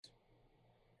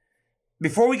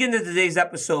Before we get into today's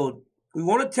episode, we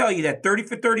want to tell you that 30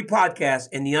 for 30 podcast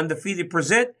and The Undefeated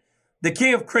present The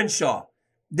King of Crenshaw.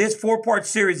 This 4-part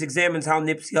series examines how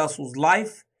Nipsey Hussle's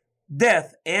life,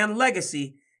 death, and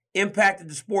legacy impacted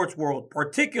the sports world,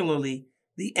 particularly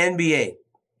the NBA.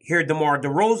 Here, DeMar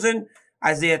DeRozan,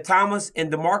 Isaiah Thomas,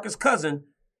 and DeMarcus Cousins,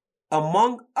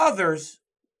 among others,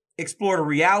 explore the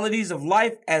realities of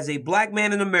life as a black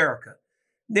man in America,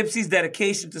 Nipsey's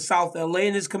dedication to South LA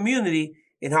and his community,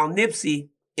 and how Nipsey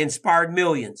inspired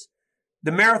millions.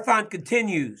 The marathon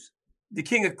continues. The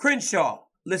King of Crenshaw.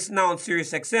 Listen now on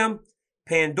SiriusXM,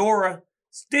 Pandora,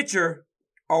 Stitcher,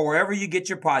 or wherever you get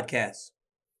your podcasts.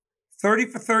 30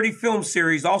 for 30 film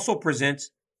series also presents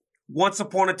Once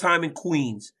Upon a Time in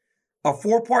Queens, a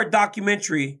 4-part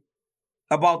documentary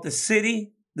about the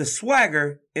city, the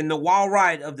swagger, and the wild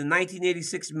ride of the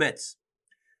 1986 Mets.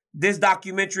 This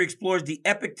documentary explores the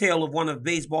epic tale of one of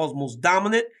baseball's most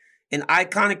dominant and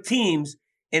iconic teams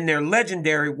in their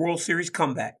legendary World Series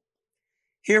comeback.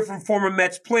 Hear from former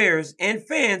Mets players and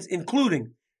fans,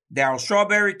 including Darryl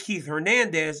Strawberry, Keith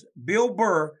Hernandez, Bill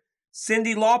Burr,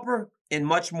 Cyndi Lauper, and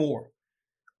much more.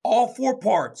 All 4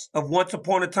 parts of Once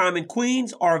Upon a Time in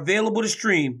Queens are available to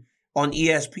stream on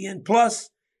ESPN Plus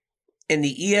and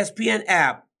the ESPN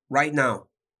app right now.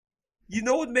 You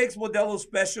know what makes Modelo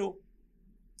special?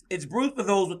 It's brewed for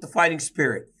those with the fighting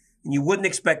spirit, and you wouldn't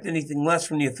expect anything less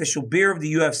from the official beer of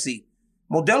the UFC.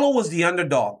 Modelo was the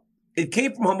underdog. It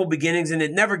came from humble beginnings, and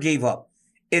it never gave up.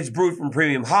 It's brewed from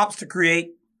premium hops to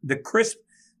create the crisp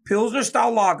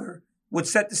Pilsner-style lager, which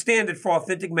set the standard for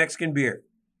authentic Mexican beer.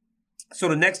 So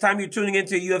the next time you're tuning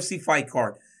into a UFC fight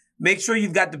card, make sure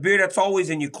you've got the beer that's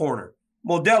always in your corner.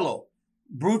 Modelo,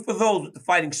 brewed for those with the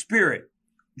fighting spirit.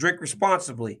 Drink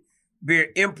responsibly. Beer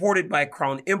imported by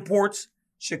Crown Imports,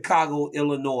 Chicago,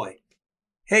 Illinois.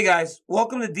 Hey guys,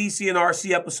 welcome to DC and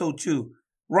RC episode 2.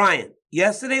 Ryan,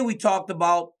 yesterday we talked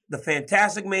about the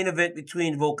fantastic main event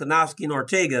between Volkanovski and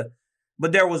Ortega,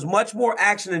 but there was much more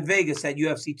action in Vegas at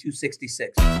UFC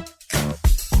 266.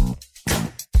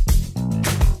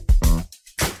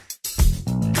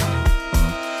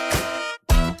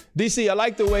 DC, I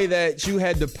like the way that you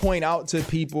had to point out to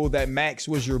people that Max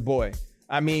was your boy.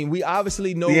 I mean, we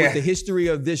obviously know with the history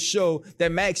of this show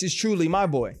that Max is truly my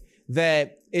boy.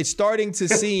 That it's starting to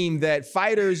seem that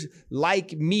fighters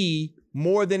like me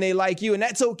more than they like you. And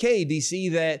that's okay,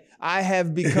 DC, that I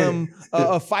have become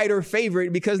a fighter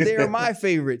favorite because they are my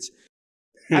favorites.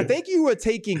 I think you were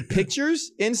taking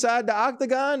pictures inside the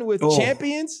octagon with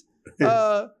champions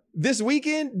this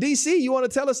weekend. DC, you want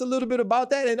to tell us a little bit about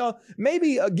that? And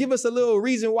maybe give us a little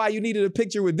reason why you needed a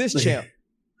picture with this champ.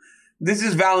 This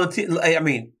is Valentina. I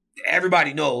mean,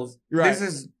 everybody knows. Right. This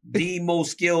is the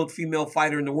most skilled female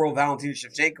fighter in the world, Valentina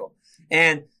Shevchenko.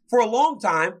 And for a long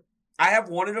time, I have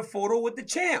wanted a photo with the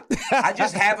champ. I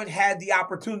just haven't had the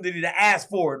opportunity to ask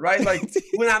for it, right? Like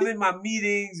when I'm in my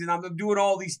meetings and I'm doing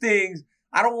all these things,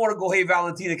 I don't want to go, hey,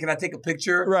 Valentina, can I take a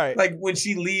picture? Right. Like when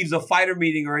she leaves a fighter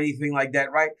meeting or anything like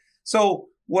that, right? So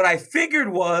what I figured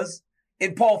was,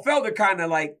 and Paul Felder kind of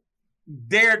like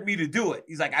dared me to do it.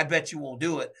 He's like, I bet you won't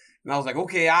do it. And I was like,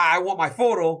 okay, I want my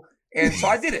photo. And so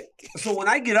I did it. So when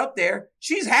I get up there,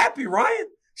 she's happy, Ryan.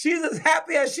 She's as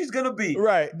happy as she's going to be.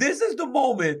 Right. This is the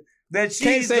moment that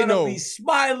she's going to be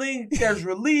smiling. There's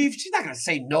relief. She's not going to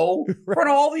say no in front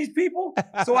of all these people.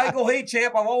 So I go, hey,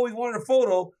 champ, I've always wanted a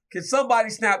photo. Can somebody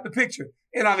snap the picture?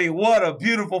 And I mean, what a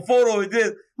beautiful photo it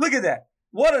is. Look at that.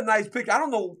 What a nice picture. I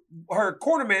don't know. Her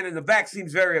cornerman in the back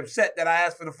seems very upset that I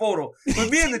asked for the photo. But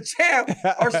me and the champ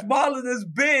are smiling as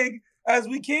big as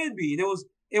we can be. And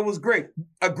it was great.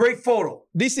 A great photo.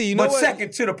 DC, you know what? But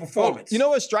second to the performance. You know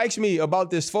what strikes me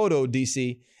about this photo,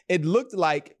 DC? It looked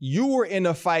like you were in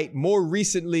a fight more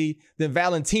recently than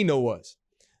Valentino was.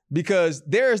 Because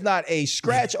there is not a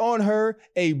scratch on her,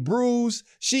 a bruise.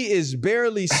 She is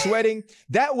barely sweating.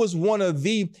 That was one of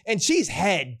and she's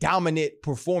had dominant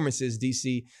performances,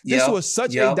 DC. This was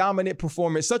such a dominant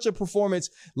performance, such a performance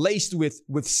laced with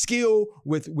skill,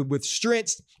 with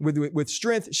strength, with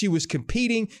strength. She was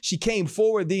competing. She came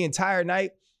forward the entire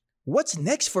night. What's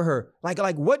next for her?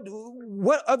 Like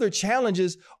what other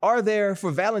challenges are there for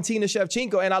Valentina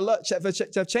Shevchenko? And I love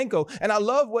Shevchenko, and I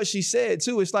love what she said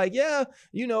too. It's like,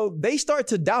 they start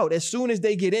to doubt as soon as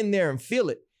they get in there and feel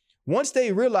it. Once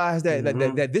they realize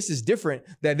that this is different,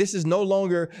 that this is no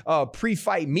longer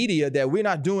pre-fight media, that we're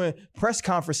not doing press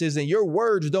conferences and your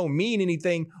words don't mean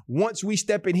anything. Once we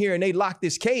step in here and they lock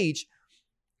this cage,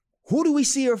 who do we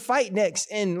see her fight next?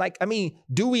 And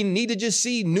do we need to just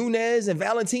see Nunes and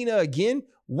Valentina again?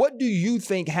 What do you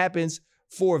think happens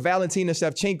for Valentina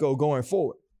Shevchenko going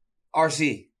forward?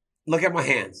 RC, Look at my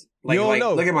hands. You don't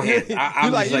know. Look at my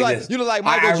hands. You look like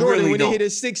Michael Jordan really when don't. he hit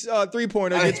his 6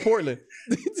 3-pointer against Portland.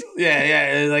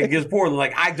 Yeah, like against Portland.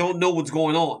 Like, I don't know what's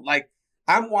going on. Like,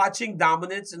 I'm watching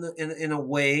dominance in a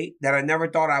way that I never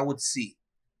thought I would see.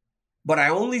 But I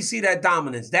only see that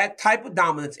dominance, that type of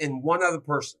dominance, in one other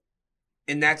person.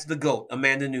 And that's the GOAT,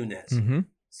 Amanda Nunes. Mm-hmm.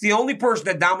 It's the only person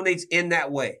that dominates in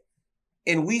that way.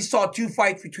 And we saw 2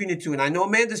 fights between the two. And I know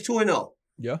Amanda's 2-0.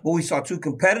 Yeah. But we saw 2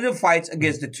 competitive fights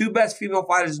against the 2 best female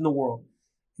fighters in the world.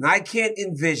 And I can't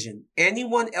envision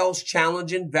anyone else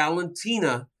challenging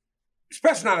Valentina,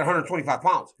 especially not at 125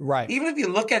 pounds. Right. Even if you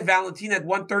look at Valentina at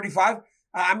 135,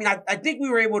 I think we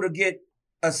were able to get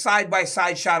a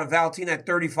side-by-side shot of Valentina at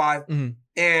 35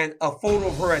 and a photo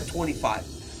of her at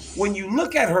 25. When you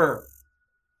look at her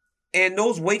and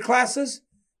those weight classes,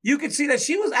 you can see that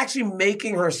she was actually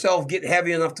making herself get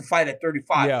heavy enough to fight at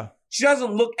 35. Yeah. She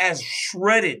doesn't look as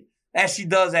shredded as she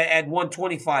does at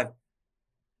 125.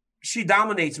 She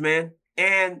dominates, man.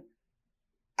 And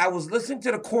I was listening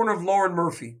to the corner of Lauren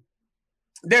Murphy.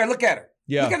 There, look at her.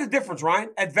 Yeah. Look at the difference, Ryan.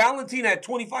 At Valentina at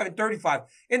 25 and 35.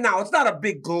 And now it's not a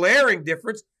big glaring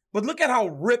difference, but look at how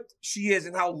ripped she is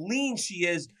and how lean she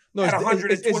is at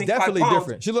 125 it's definitely pounds.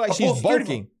 Different. She looks like she's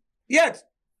bulking. Yeah.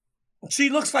 She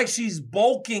looks like she's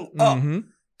bulking up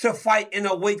to fight in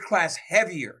a weight class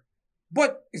heavier.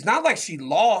 But it's not like she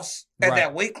lost at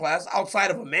that weight class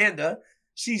outside of Amanda.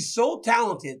 She's so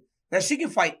talented that she can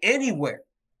fight anywhere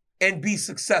and be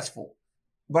successful.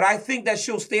 But I think that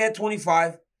she'll stay at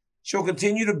 25. She'll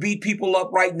continue to beat people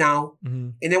up right now.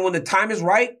 And then when the time is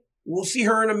right, we'll see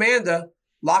her and Amanda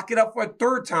lock it up for a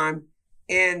 3rd time.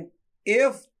 And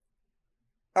if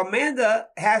Amanda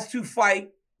has to fight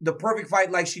the perfect fight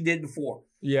like she did before,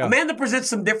 Amanda presents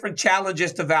some different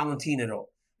challenges to Valentina, though,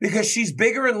 because she's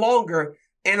bigger and longer,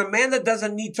 and Amanda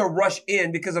doesn't need to rush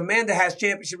in because Amanda has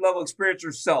championship level experience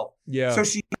herself. Yeah. So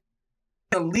she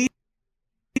can lead.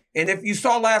 And if you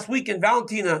saw last weekend,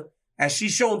 Valentina, as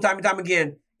she's shown time and time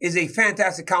again, is a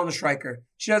fantastic counter striker.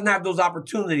 She doesn't have those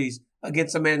opportunities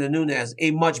against Amanda Nunes,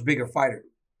 a much bigger fighter.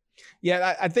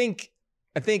 Yeah, I think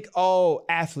all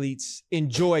athletes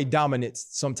enjoy dominance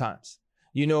sometimes.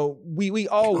 You know, we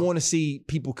all want to see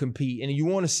people compete, and you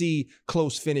want to see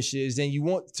close finishes, and you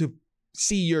want to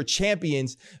see your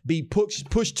champions be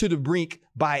pushed to the brink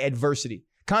by adversity.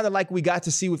 Kind of like we got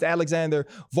to see with Alexander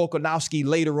Volkanovski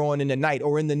later on in the night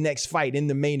or in the next fight in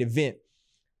the main event.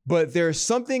 But there's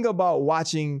something about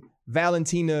watching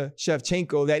Valentina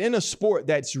Shevchenko that in a sport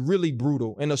that's really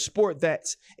brutal, in a sport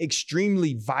that's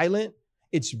extremely violent,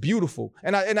 it's beautiful.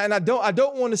 And I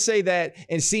don't want to say that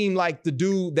and seem like the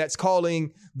dude that's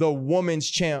calling the woman's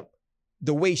champ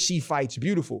the way she fights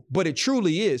beautiful, but it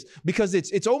truly is, because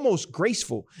it's almost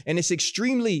graceful and it's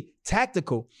extremely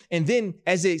tactical. And then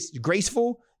as it's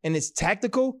graceful and it's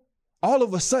tactical, all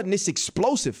of a sudden it's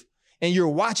explosive. And you're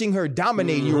watching her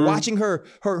dominate. You're watching her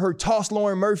toss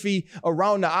Lauren Murphy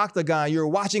around the octagon. You're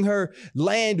watching her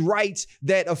land rights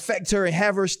that affect her and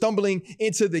have her stumbling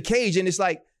into the cage. And it's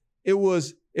like, it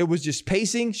was just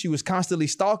pacing. She was constantly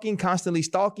stalking.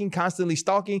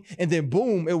 And then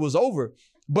boom, it was over.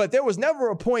 But there was never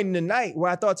a point in the night where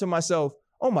I thought to myself,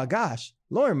 oh my gosh,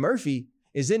 Lauren Murphy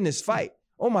is in this fight.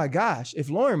 Oh my gosh,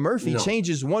 if Lauren Murphy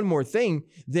changes one more thing,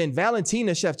 then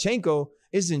Valentina Shevchenko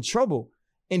is in trouble.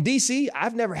 In DC,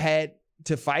 I've never had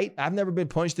to fight. I've never been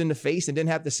punched in the face and then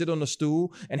have to sit on a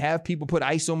stool and have people put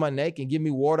ice on my neck and give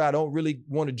me water I don't really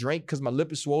want to drink because my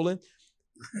lip is swollen.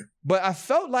 But I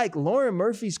felt like Lauren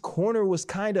Murphy's corner was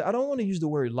kind of, I don't want to use the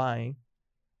word lying.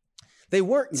 They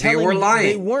were lying.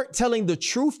 They weren't telling the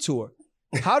truth to her.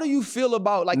 How do you feel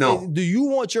about, like, do you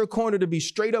want your corner to be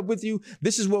straight up with you?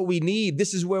 This is what we need.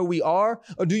 This is where we are.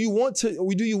 Or do you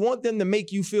want them to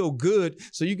make you feel good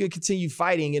so you can continue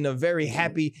fighting in a very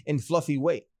happy and fluffy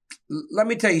way? Let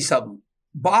me tell you something.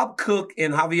 Bob Cook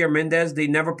and Javier Mendez, they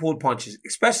never pulled punches,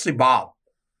 especially Bob.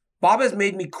 Bob has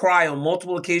made me cry on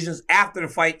multiple occasions after the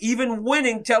fight, even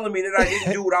winning, telling me that I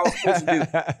didn't do what I was supposed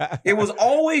to do. It was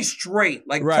always straight.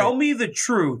 Like, tell me the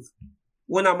truth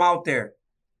when I'm out there.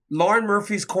 Lauren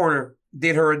Murphy's corner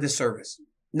did her a disservice.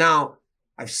 Now,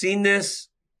 I've seen this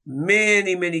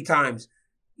many, many times.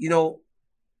 You know,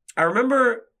 I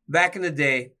remember back in the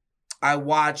day, I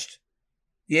watched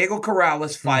Diego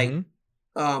Corrales fight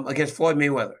against Floyd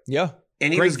Mayweather. Yeah.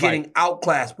 And he was getting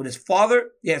outclassed. But his father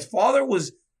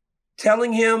was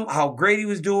telling him how great he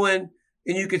was doing.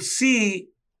 And you could see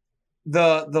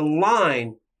the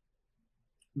line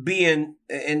being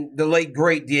in the late,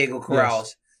 great Diego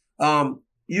Corrales. Yes.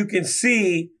 You can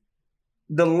see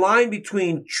the line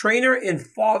between trainer and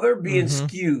father being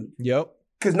skewed. Yep.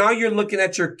 Because now you're looking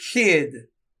at your kid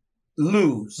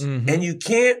lose. And you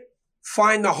can't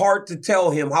find the heart to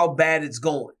tell him how bad it's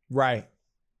going. Right.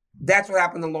 That's what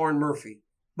happened to Lauren Murphy.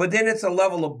 But then it's a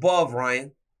level above,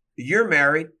 Ryan. You're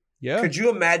married. Yeah. Could you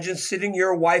imagine sitting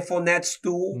your wife on that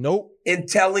stool? Nope. And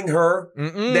telling her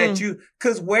that you,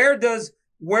 because where does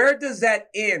that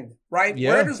end, right?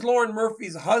 Yeah. Where does Lauren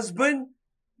Murphy's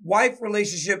husband-wife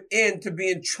relationship end to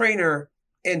being trainer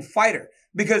and fighter?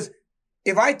 Because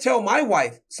if I tell my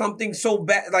wife something so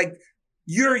bad, like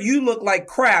you look like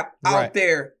crap out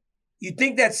there, you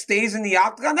think that stays in the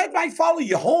octagon? That might follow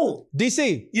you home.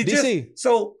 DC.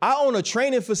 So I own a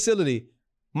training facility.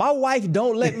 My wife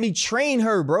don't let me train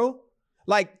her, bro.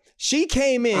 Like, she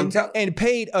came in and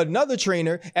paid another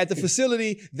trainer at the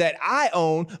facility that I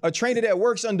own, a trainer that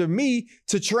works under me,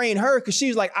 to train her, because she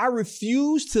was like, I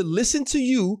refuse to listen to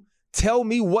you tell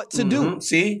me what to do.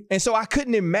 See? And so I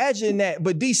couldn't imagine that.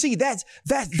 But DC,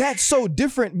 that's so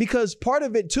different, because part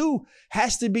of it too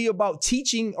has to be about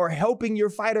teaching or helping your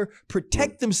fighter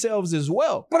protect themselves as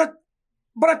well. But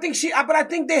I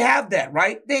think they have that,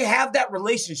 right? They have that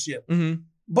relationship.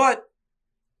 But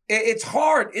it's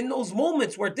hard in those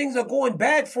moments where things are going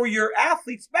bad for your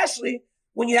athlete, especially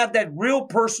when you have that real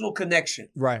personal connection.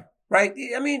 Right. Right.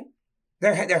 I mean,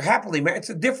 they're happily married. It's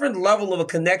a different level of a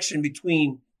connection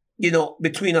between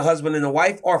a husband and a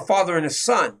wife, or a father and a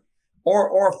son,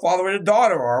 or a father and a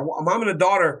daughter, or a mom and a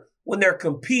daughter when they're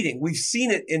competing. We've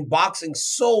seen it in boxing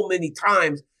so many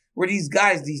times where these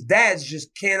dads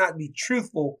just cannot be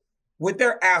truthful with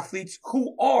their athletes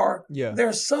who are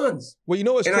their sons. Well, you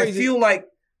know what's crazy? I feel like,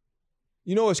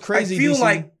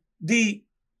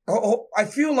 I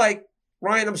feel like,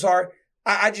 Ryan, I'm sorry.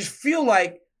 I just feel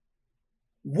like,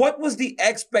 what was the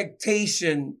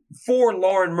expectation for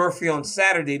Lauren Murphy on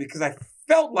Saturday? Because I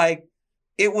felt like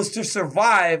it was to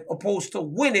survive opposed to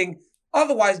winning.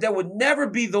 Otherwise, there would never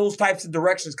be those types of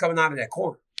directions coming out of that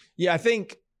corner. Yeah, I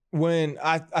think when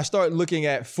I start looking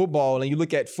at football, and you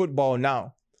look at football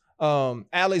now,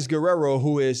 Alex Guerrero,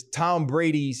 who is Tom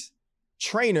Brady's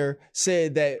trainer,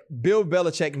 said that Bill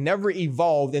Belichick never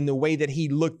evolved in the way that he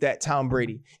looked at Tom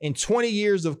Brady. In 20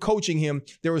 years of coaching him,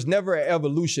 there was never an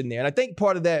evolution there. And I think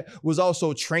part of that was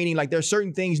also training. Like, there are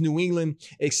certain things New England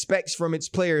expects from its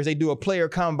players. They do a player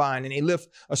combine and they lift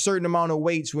a certain amount of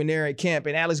weights when they're at camp.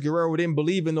 And Alex Guerrero didn't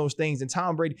believe in those things. And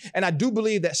Tom Brady, and I do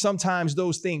believe that sometimes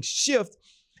those things shift,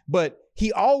 but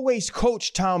he always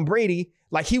coached Tom Brady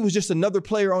like he was just another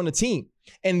player on the team.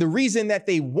 And the reason that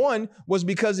they won was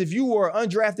because if you were an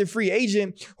undrafted free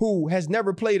agent who has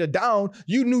never played a down,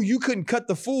 you knew you couldn't cut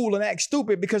the fool and act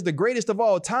stupid, because the greatest of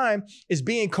all time is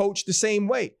being coached the same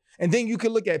way. And then you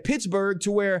can look at Pittsburgh,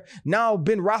 to where now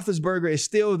Ben Roethlisberger is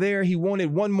still there. He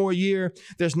wanted one more year.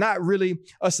 There's not really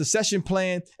a succession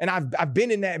plan. And I've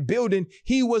been in that building.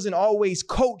 He wasn't always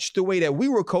coached the way that we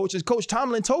were coached, as Coach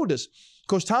Tomlin told us.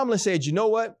 Coach Tomlin said, you know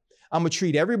what? I'm going to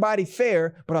treat everybody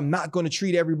fair, but I'm not going to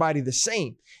treat everybody the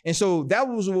same. And so that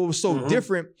was what was so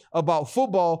different about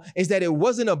football, is that it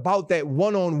wasn't about that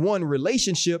one-on-one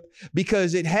relationship,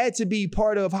 because it had to be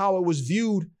part of how it was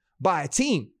viewed by a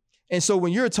team. And so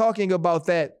when you're talking about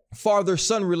that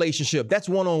father-son relationship, that's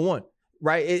one-on-one,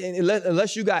 right? And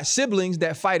unless you got siblings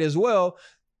that fight as well,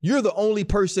 you're the only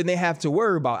person they have to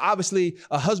worry about. Obviously,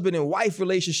 a husband and wife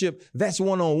relationship, that's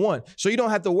one-on-one. So you don't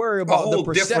have to worry about the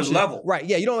perception. Different level. Right.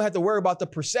 Yeah, you don't have to worry about the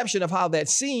perception of how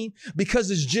that's seen,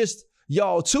 because it's just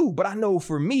y'all too. But I know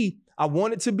for me, I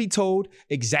wanted to be told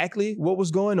exactly what was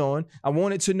going on. I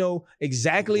wanted to know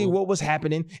exactly what was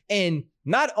happening. And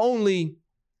not only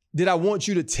did I want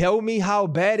you to tell me how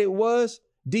bad it was,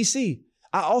 DC,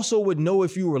 I also would know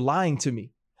if you were lying to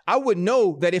me. I would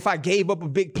know that if I gave up a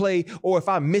big play or if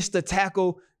I missed a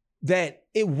tackle, that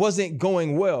it wasn't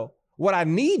going well. What I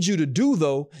need you to do,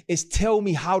 though, is tell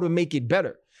me how to make it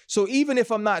better. So even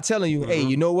if I'm not telling you, hey,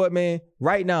 you know what, man,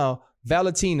 right now,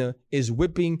 Valentina is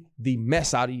whipping the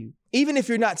mess out of you. Even if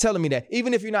you're not telling me that,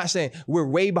 even if you're not saying we're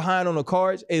way behind on the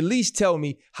cards, at least tell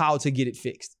me how to get it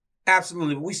fixed.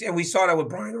 Absolutely. We saw that with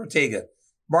Brian Ortega.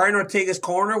 Brian Ortega's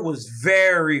corner was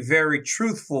very, very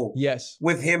truthful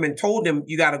with him and told him,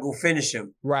 you got to go finish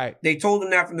him. Right. They told him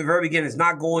that from the very beginning. It's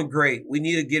not going great. We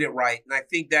need to get it right. And I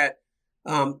think that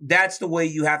that's the way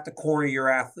you have to corner your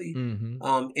athlete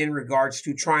in regards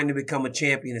to trying to become a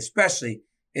champion, especially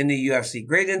in the UFC.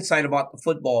 Great insight about the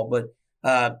football, but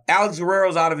Alex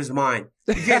Guerrero's out of his mind.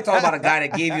 You can't talk about a guy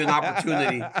that gave you an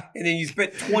opportunity and then you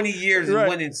spent 20 years and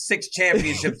winning 6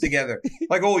 championships together.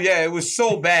 Like, oh yeah, it was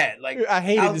so bad. Like, I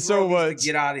hated Alex it so much.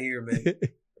 Get out of here, man.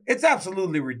 It's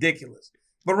absolutely ridiculous.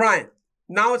 But Ryan,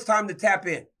 now it's time to tap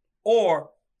in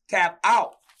or tap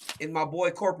out. And my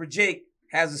boy Corporate Jake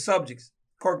has the subjects.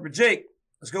 Corporate Jake,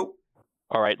 let's go.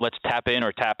 All right, let's tap in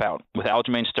or tap out. With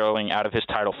Aljamain Sterling out of his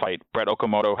title fight, Brett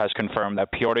Okamoto has confirmed that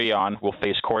Petr Yan will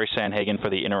face Corey Sandhagen for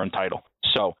the interim title.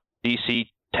 So, DC,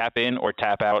 tap in or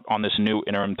tap out on this new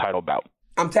interim title bout.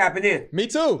 I'm tapping in. Me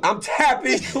too. I'm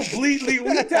tapping completely.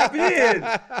 We tapping in.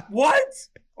 What?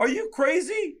 Are you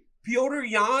crazy? Petr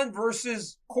Yan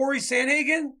versus Corey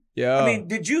Sandhagen? Yeah. I mean,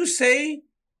 did you say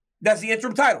that's the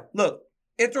interim title? Look,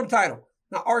 interim title.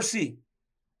 Now, RC,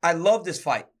 I love this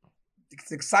fight. It's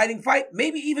an exciting fight,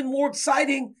 maybe even more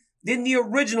exciting than the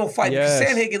original fight. Yes.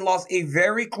 Because Sandhagen lost a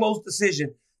very close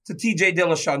decision to TJ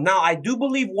Dillashaw. Now, I do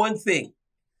believe one thing.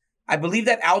 I believe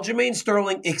that Aljamain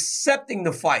Sterling accepting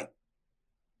the fight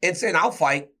and saying, I'll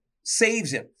fight,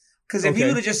 saves him. Because if he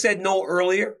would have just said no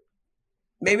earlier,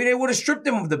 maybe they would have stripped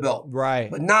him of the belt. Right.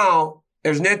 But now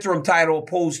there's an interim title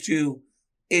opposed to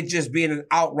it just being an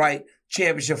outright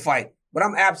championship fight. But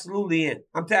I'm absolutely in.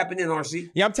 I'm tapping in,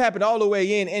 RC. Yeah, I'm tapping all the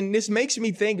way in. And this makes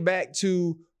me think back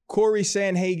to Corey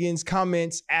Sandhagen's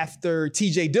comments after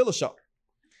TJ Dillashaw.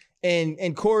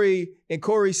 And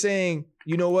Corey saying,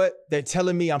 you know what? They're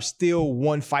telling me I'm still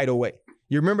one fight away.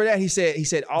 You remember that? He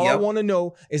said, all I want to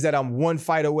know is that I'm one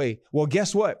fight away. Well,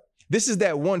 guess what? This is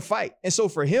that one fight. And so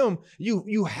for him,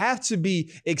 you have to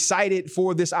be excited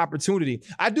for this opportunity.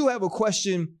 I do have a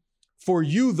question for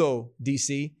you though,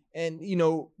 DC. And, you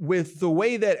know, with the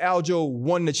way that Aljo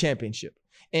won the championship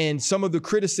and some of the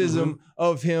criticism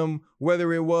of him,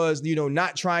 whether it was, you know,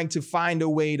 not trying to find a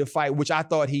way to fight, which I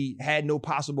thought he had no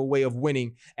possible way of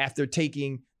winning after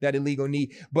taking that illegal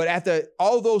knee. But after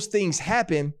all those things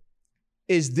happen,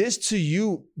 is this to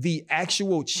you the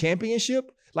actual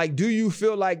championship? Like, do you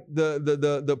feel like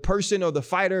the person or the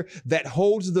fighter that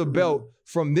holds the belt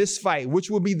from this fight,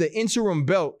 which will be the interim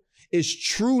belt, is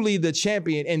truly the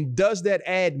champion? And does that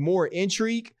add more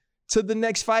intrigue to the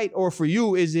next fight? Or for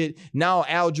you, is it now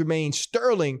Aljamain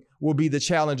Sterling will be the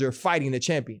challenger fighting the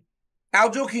champion?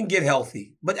 Aljo can get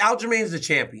healthy, but Aljamain's the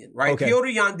champion, right? Okay.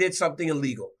 Petr Yan did something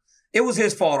illegal. It was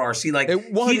his fault, RC. Like,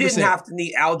 he didn't have to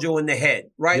knee Aljo in the head,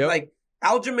 right? Yep. Like,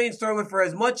 Aljamain Sterling, for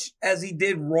as much as he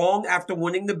did wrong after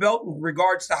winning the belt in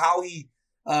regards to how he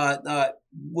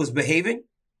was behaving,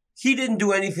 he didn't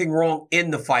do anything wrong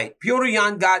in the fight. Petr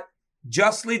Yan got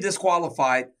justly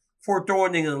disqualified for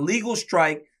throwing an illegal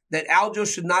strike that Aljo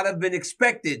should not have been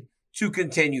expected to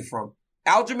continue from.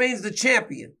 Aljamain's the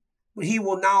champion, but he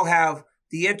will now have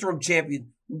the interim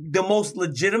champion, the most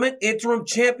legitimate interim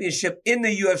championship in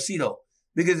the UFC, though.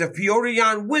 Because if Petr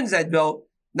Yan wins that belt,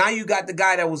 now you got the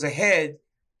guy that was ahead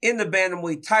in the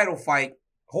bantamweight title fight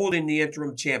holding the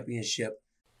interim championship.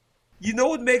 You know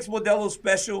what makes Modelo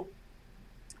special?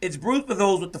 It's brewed for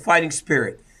those with the fighting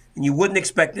spirit, and you wouldn't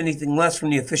expect anything less from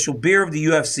the official beer of the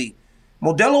UFC.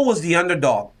 Modelo was the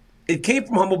underdog. It came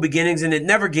from humble beginnings, and it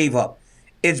never gave up.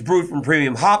 It's brewed from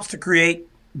premium hops to create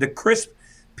the crisp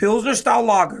Pilsner-style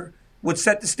lager, which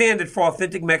set the standard for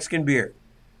authentic Mexican beer.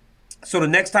 So the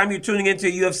next time you're tuning into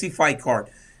a UFC fight card,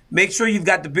 make sure you've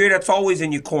got the beer that's always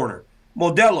in your corner.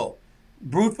 Modelo,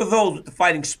 brewed for those with the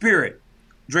fighting spirit.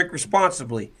 Drink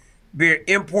responsibly. Beer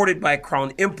imported by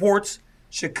Crown Imports,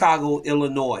 Chicago,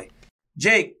 Illinois.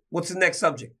 Jake, what's the next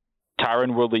subject?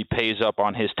 Tyron Woodley pays up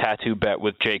on his tattoo bet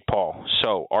with Jake Paul.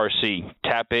 So, RC,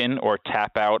 tap in or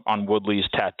tap out on Woodley's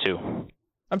tattoo?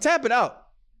 I'm tapping out.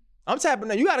 I'm tapping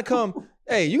out. You got to come.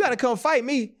 Hey, you got to come fight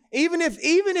me. Even if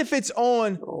it's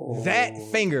on that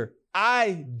finger,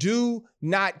 I do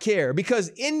not care. Because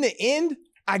in the end,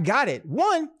 I got it.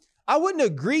 One, I wouldn't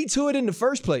agree to it in the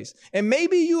first place. And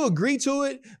maybe you agree to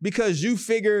it because you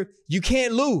figure you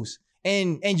can't lose.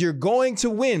 And you're going to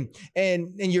win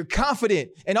and you're confident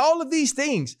and all of these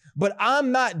things, but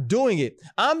I'm not doing it.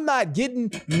 I'm not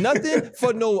getting nothing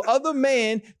for no other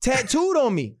man tattooed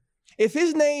on me. If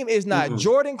his name is not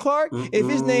Jordan Clark, if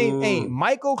his name ain't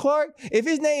Michael Clark, if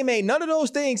his name ain't none of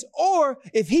those things, or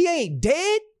if he ain't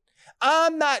dead,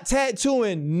 I'm not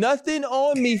tattooing nothing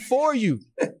on me for you.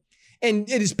 And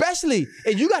especially,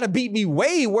 and you got to beat me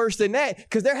way worse than that,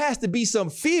 because there has to be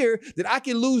some fear that I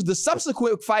can lose the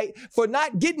subsequent fight for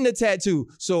not getting a tattoo.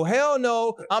 So hell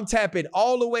no, I'm tapping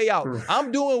all the way out.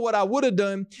 I'm doing what I would have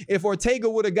done if Ortega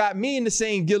would have got me in the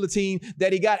same guillotine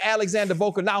that he got Alexander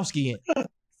Volkanovski in.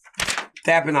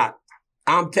 Tapping out.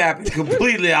 I'm tapping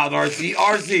completely out, RC.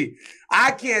 RC,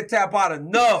 I can't tap out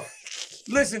enough.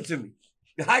 Listen to me.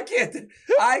 I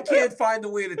can't find a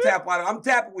way to tap out. I'm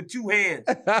tapping with two hands.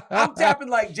 I'm tapping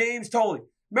like James Toney.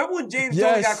 Remember when James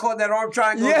Toney got caught in that arm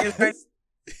triangle? Yes.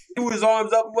 He threw his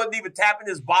arms up and wasn't even tapping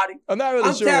his body. I'm not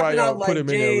really sure why y'all put him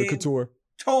in there with Couture.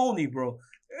 Tony, bro.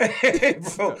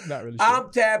 Bro, not really sure. I'm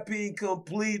tapping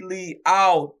completely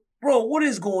out. Bro, what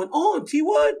is going on, T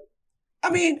Wood? I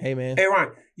mean, hey man. Hey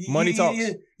Ryan, Money talks.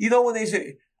 You know when they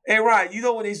say, hey, Ryan, you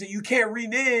know when they say you can't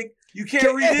renege. You can't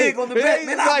renege on the bet.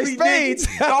 Man, I'm reneging.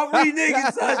 I'm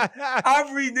reneging, son. I'm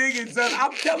reneging, son.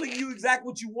 I'm telling you exactly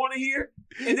what you want to hear,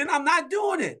 and then I'm not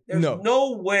doing it. There's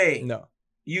no way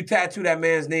you tattoo that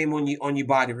man's name on your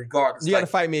body regardless. You got to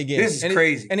fight me again. This is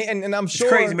crazy. And I'm sure,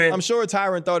 crazy, man. I'm sure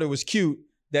Tyron thought it was cute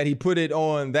that he put it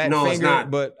on that finger. It's not.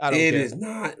 But I don't care. It is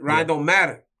not. Ryan, don't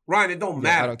matter. Ryan, it don't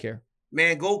matter. I don't care.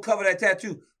 Man, go cover that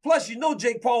tattoo. Plus, you know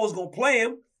Jake Paul was going to play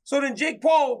him. So then Jake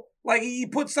Paul, like, he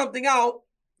put something out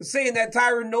saying that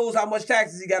Tyron knows how much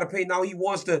taxes he got to pay. Now he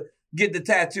wants to get the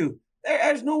tattoo.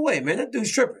 There's no way, man. That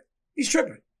dude's tripping. He's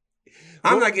tripping.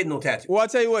 I'm not getting no tattoo. Well, I'll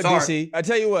tell you what, Sorry. DC. I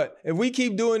tell you what. If we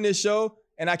keep doing this show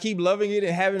and I keep loving it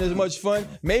and having as much fun,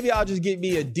 maybe I'll just get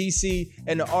me a DC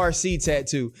and the RC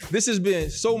tattoo. This has been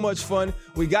so much fun.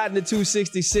 We got into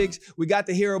 266. We got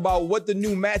to hear about what the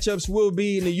new matchups will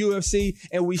be in the UFC.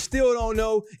 And we still don't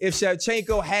know if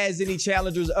Shevchenko has any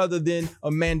challengers other than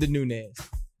Amanda Nunes.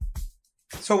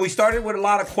 So we started with a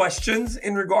lot of questions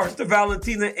in regards to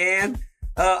Valentina and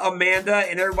Amanda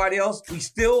and everybody else. We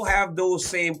still have those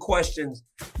same questions.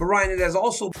 But Ryan, it has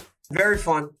also been very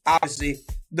fun, obviously.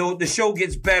 The show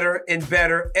gets better and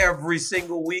better every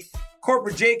single week.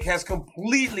 Corporate Jake has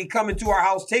completely come into our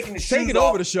house, taking the shoes off,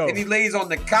 over the show. And he lays on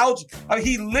the couch. I mean,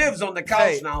 he lives on the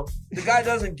couch now. The guy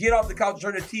doesn't get off the couch,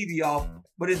 turn the TV off.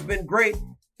 But it's been great.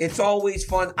 It's always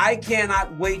fun. I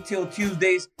cannot wait till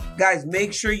Tuesdays. Guys,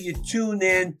 make sure you tune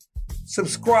in,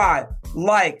 subscribe,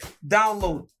 like,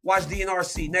 download, watch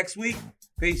DNRC next week.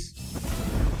 Peace.